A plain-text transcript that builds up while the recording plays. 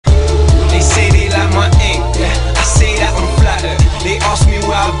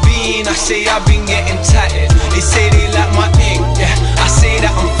say I've been getting tatted. They say they like my ink, yeah, I say that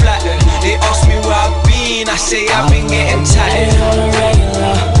I'm flattered. They ask me where I've been, I say I've been getting tatted. On a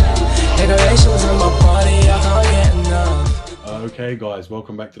regular, decorations on my body, I can't get enough. Okay guys,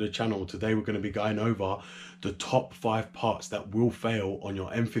 welcome back to the channel. Today we're going to be going over the top 5 parts that will fail on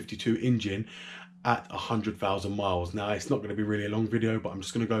your N52 engine at 100,000 miles. Now it's not going to be really a long video, but I'm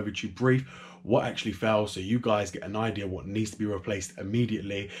just going to go over to you brief what actually fails so you guys get an idea what needs to be replaced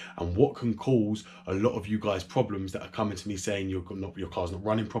immediately and what can cause a lot of you guys problems that are coming to me saying your car's not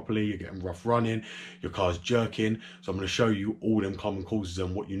running properly, you're getting rough running, your car's jerking. So I'm going to show you all them common causes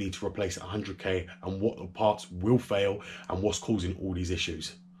and what you need to replace at 100k and what the parts will fail and what's causing all these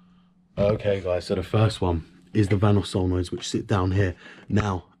issues. Okay guys, so the first one is the Vanos solenoids, which sit down here.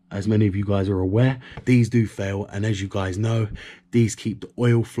 Now, as many of you guys are aware, these do fail, and as you guys know, these keep the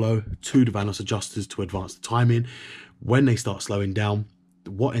oil flow to the Vanos adjusters to advance the timing. When they start slowing down,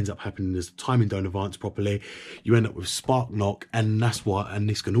 what ends up happening is the timing don't advance properly. You end up with spark knock, and that's what, and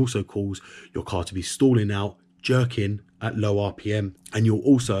this can also cause your car to be stalling out, jerking at low RPM, and you'll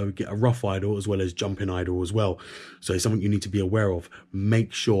also get a rough idle as well as jumping idle as well. So it's something you need to be aware of.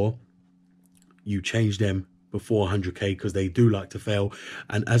 Make sure you change them before 100k because they do like to fail,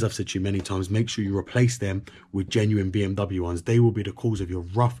 and as I've said to you many times, make sure you replace them with genuine BMW ones. They will be the cause of your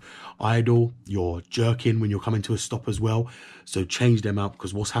rough idle, your jerking when you're coming to a stop as well. So change them out,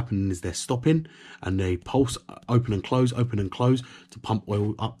 because what's happening is they're stopping and they pulse open and close to pump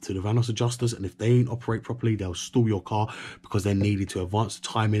oil up to the Vanos adjusters, and if they ain't operate properly, they'll stall your car because they're needed to advance the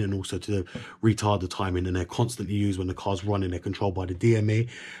timing and also to retard the timing, and they're constantly used when the car's running. They're controlled by the DME,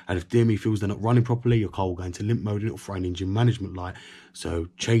 and if DME feels they're not running properly, your car will go into limp mode and it'll throw an engine management light. So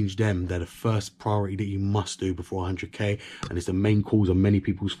change them. They're the first priority that you must do before 100k, and it's the main cause of many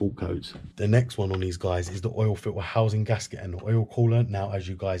people's fault codes. The next one on these guys is the oil filter housing gasket and the oil cooler. Now, as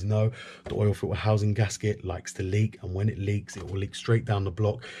you guys know, the oil filter housing gasket likes to leak, and when it leaks, it will leak straight down the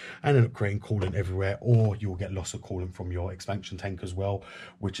block and end up creating coolant everywhere, or you'll get loss of coolant from your expansion tank as well,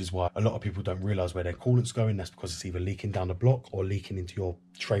 which is why a lot of people don't realize where their coolant's going. That's because it's either leaking down the block or leaking into your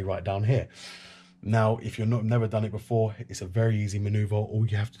tray right down here. Now, if you're never done it before, it's a very easy maneuver. All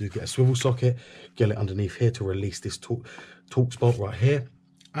you have to do is get a swivel socket, get it underneath here to release this torque spot right here,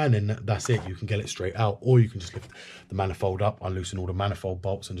 and then that's it. You can get it straight out, or you can just lift the manifold up, unloosen all the manifold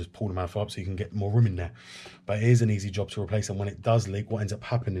bolts and just pull the manifold up so you can get more room in there. But it is an easy job to replace, and when it does leak, what ends up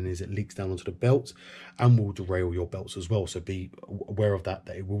happening is it leaks down onto the belts and will derail your belts as well. So be aware of that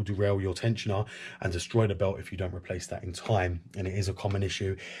it will derail your tensioner and destroy the belt if you don't replace that in time. And it is a common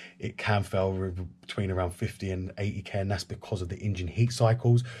issue. It can fail between around 50 and 80k, and that's because of the engine heat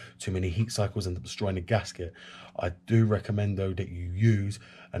cycles. Too many heat cycles end up destroying the gasket. I do recommend though that you use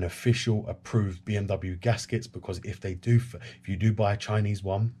an official approved BMW gaskets, because if you do buy a Chinese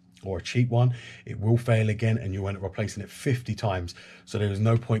one or a cheap one, it will fail again and you end up replacing it 50 times. So there is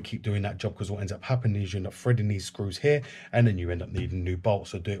no point keep doing that job, because what ends up happening is you end up threading these screws here and then you end up needing new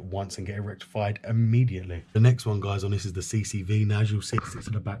bolts. So do it once and get it rectified immediately. The next one guys on this is the CCV. Now as you'll see, it sits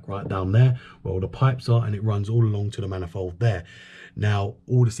at the back right down there where all the pipes are, and it runs all along to the manifold there. Now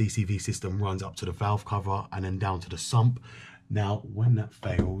all the CCV system runs up to the valve cover and then down to the sump. Now, when that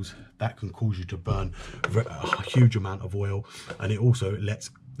fails, that can cause you to burn a huge amount of oil, and it also lets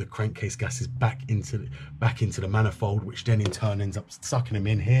the crankcase gases back into the manifold, which then in turn ends up sucking them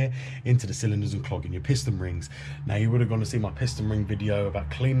in here into the cylinders and clogging your piston rings. Now, you would have gone to see my piston ring video about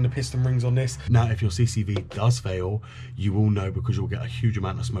cleaning the piston rings on this. Now, if your CCV does fail, you will know, because you'll get a huge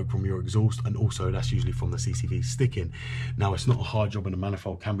amount of smoke from your exhaust, and also that's usually from the CCV sticking. Now, it's not a hard job, and the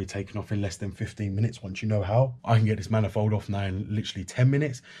manifold can be taken off in less than 15 minutes once you know how. I can get this manifold off now in literally 10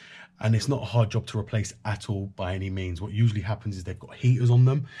 minutes. And it's not a hard job to replace at all by any means. What usually happens is they've got heaters on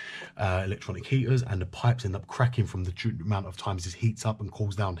them, electronic heaters, and the pipes end up cracking from the amount of times this heats up and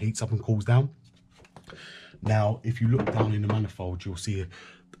cools down, heats up and cools down. Now, if you look down in the manifold, you'll see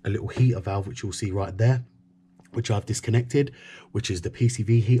a little heater valve, which you'll see right there, which I've disconnected, which is the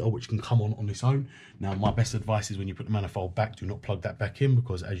PCV heater, which can come on its own. Now, my best advice is when you put the manifold back, do not plug that back in,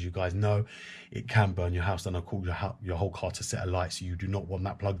 because as you guys know, it can burn your house down and cause your whole car to set alight, so you do not want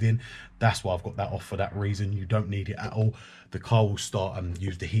that plugged in. That's why I've got that off for that reason. You don't need it at all. The car will start and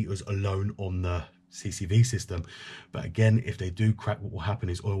use the heaters alone on the CCV system. But again, if they do crack, what will happen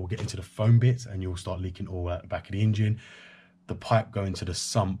is oil will get into the foam bits and you'll start leaking oil out the back of the engine. The pipe going to the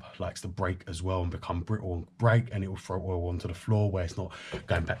sump likes to break as well and become brittle and break, and it will throw oil onto the floor where it's not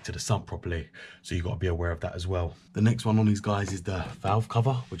going back to the sump properly. So you've got to be aware of that as well. The next one on these guys is the valve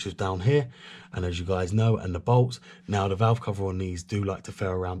cover, which is down here, and as you guys know, and the bolts. Now the valve cover on these do like to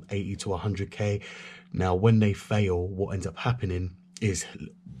fail around 80 to 100k. Now when they fail, what ends up happening is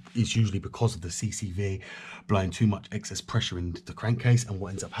usually because of the CCV blowing too much excess pressure into the crankcase, and what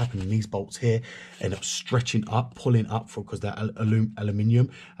ends up happening, these bolts here end up stretching up, pulling up because they're aluminium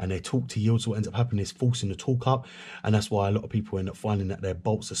and they're torque to yield. So what ends up happening is forcing the torque up, and that's why a lot of people end up finding that their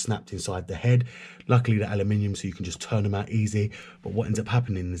bolts are snapped inside the head. Luckily they're aluminium, so you can just turn them out easy, but what ends up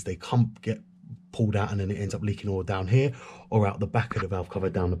happening is they get pulled out, and then it ends up leaking oil down here or out the back of the valve cover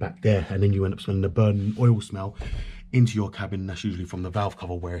down the back there, and then you end up smelling the burning oil smell into your cabin. That's usually from the valve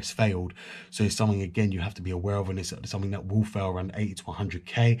cover where it's failed. So it's something, again, you have to be aware of, and it's something that will fail around 80 to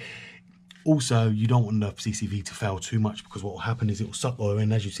 100k. Also, you don't want the CCV to fail too much, because what will happen is it will suck oil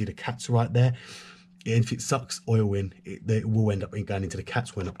in. As you see, the cats right there, if it sucks oil in, it will end up going into the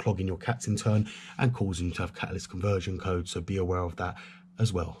cats, will end up clogging your cats in turn and causing you to have catalyst conversion code. So be aware of that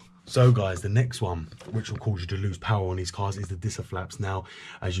as well. So guys, the next one which will cause you to lose power on these cars is the Disa Flaps. Now,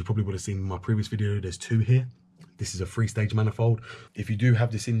 as you probably would have seen in my previous video, there's two here. This is a 3-stage manifold. If you do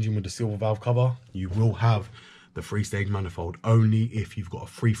have this engine with the silver valve cover, you will have the 3-stage manifold only if you've got a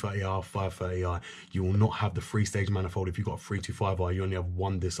 330i, 530i. You will not have the 3-stage manifold if you've got a 325i. You only have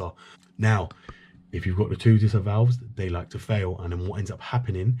one Disa. Now, if you've got the two Disa valves, they like to fail, and then what ends up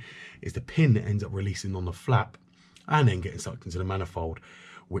happening is the pin ends up releasing on the flap and then getting sucked into the manifold,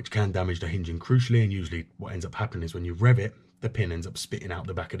 which can damage the hinging crucially. And usually what ends up happening is when you rev it, the pin ends up spitting out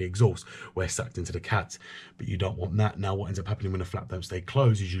the back of the exhaust where it's sucked into the cats, but you don't want that. Now what ends up happening when the flap don't stay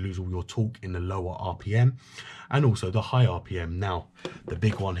closed is you lose all your torque in the lower RPM and also the high RPM. Now the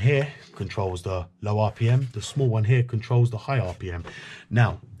big one here controls the low RPM, the small one here controls the high RPM.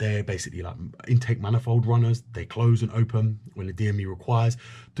 Now they're basically like intake manifold runners. They close and open when the DME requires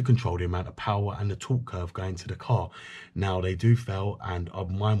to control the amount of power and the torque curve going to the car. Now they do fail, and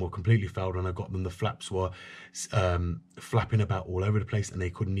mine were completely failed when I got them. The flaps were flapping about all over the place and they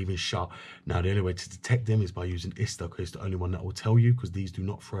couldn't even shut. Now the only way to detect them is by using ISTA, because it's the only one that will tell you, because these do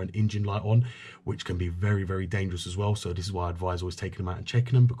not throw an engine light on, which can be very, very dangerous as well. So this is why I advise always taking them out and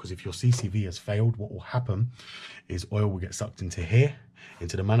checking them, because if your CCV has failed, what will happen is oil will get sucked into here,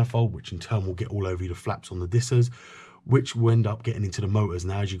 into the manifold, which in turn will get all over the flaps on the Disas, which will end up getting into the motors.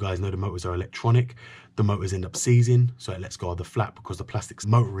 Now, as you guys know, the motors are electronic. The motors end up seizing, so it lets go of the flap because the plastic's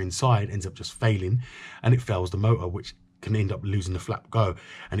motor inside ends up just failing, and it fails the motor, which can end up losing the flap go.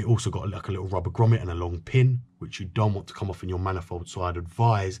 And it also got like a little rubber grommet and a long pin, which you don't want to come off in your manifold. So I'd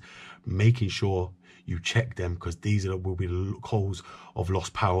advise making sure you check them, because these will be the cause of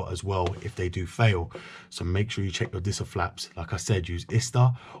lost power as well if they do fail. So make sure you check your Disa flaps. Like I said, use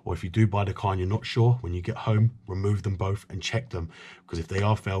ISTA, or if you do buy the car and you're not sure, when you get home, remove them both and check them, because if they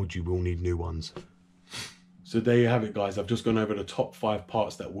are failed, you will need new ones. So there you have it, guys. I've just gone over the top 5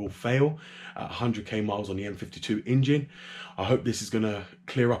 parts that will fail at 100k miles on the N52 engine. I hope this is going to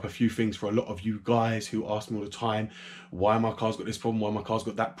clear up a few things for a lot of you guys who ask me all the time, why my car's got this problem, why my car's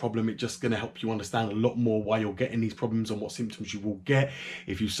got that problem. It's just going to help you understand a lot more why you're getting these problems and what symptoms you will get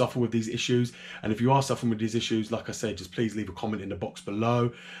if you suffer with these issues. And if you are suffering with these issues, like I said, just please leave a comment in the box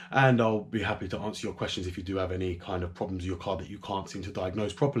below, and I'll be happy to answer your questions if you do have any kind of problems with your car that you can't seem to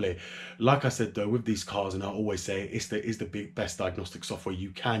diagnose properly. Like I said though, with these cars, and I always say, is the best diagnostic software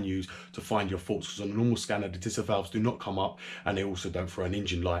you can use to find your faults, because on a normal scanner the Disa valves do not come up, and they also don't throw an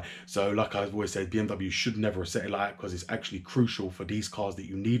engine light. So like I've always said, BMW should never set it like that, because it's actually crucial for these cars that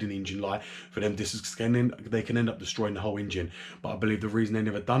you need an engine light. For them, they can end up destroying the whole engine. But I believe the reason they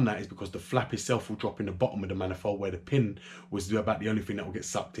never done that is because the flap itself will drop in the bottom of the manifold, where the pin was about the only thing that will get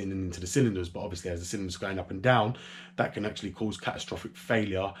sucked in and into the cylinders. But obviously as the cylinders going up and down, that can actually cause catastrophic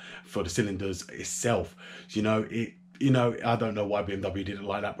failure for the cylinders itself. You know, I don't know why BMW did it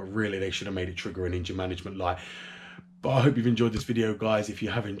like that, but really they should have made it trigger an engine management light. But I hope you've enjoyed this video, guys. If you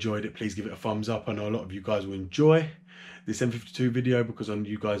have enjoyed it, please give it a thumbs up. I know a lot of you guys will enjoy this N52 video, because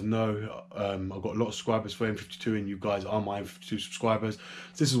you guys know I've got a lot of subscribers for N52, and you guys are my N52 subscribers.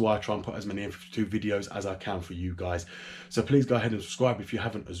 So this is why I try and put as many N52 videos as I can for you guys. So please go ahead and subscribe if you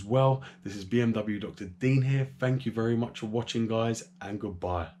haven't as well. This is BMW Dr. Dean here. Thank you very much for watching, guys, and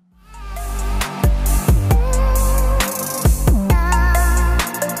goodbye.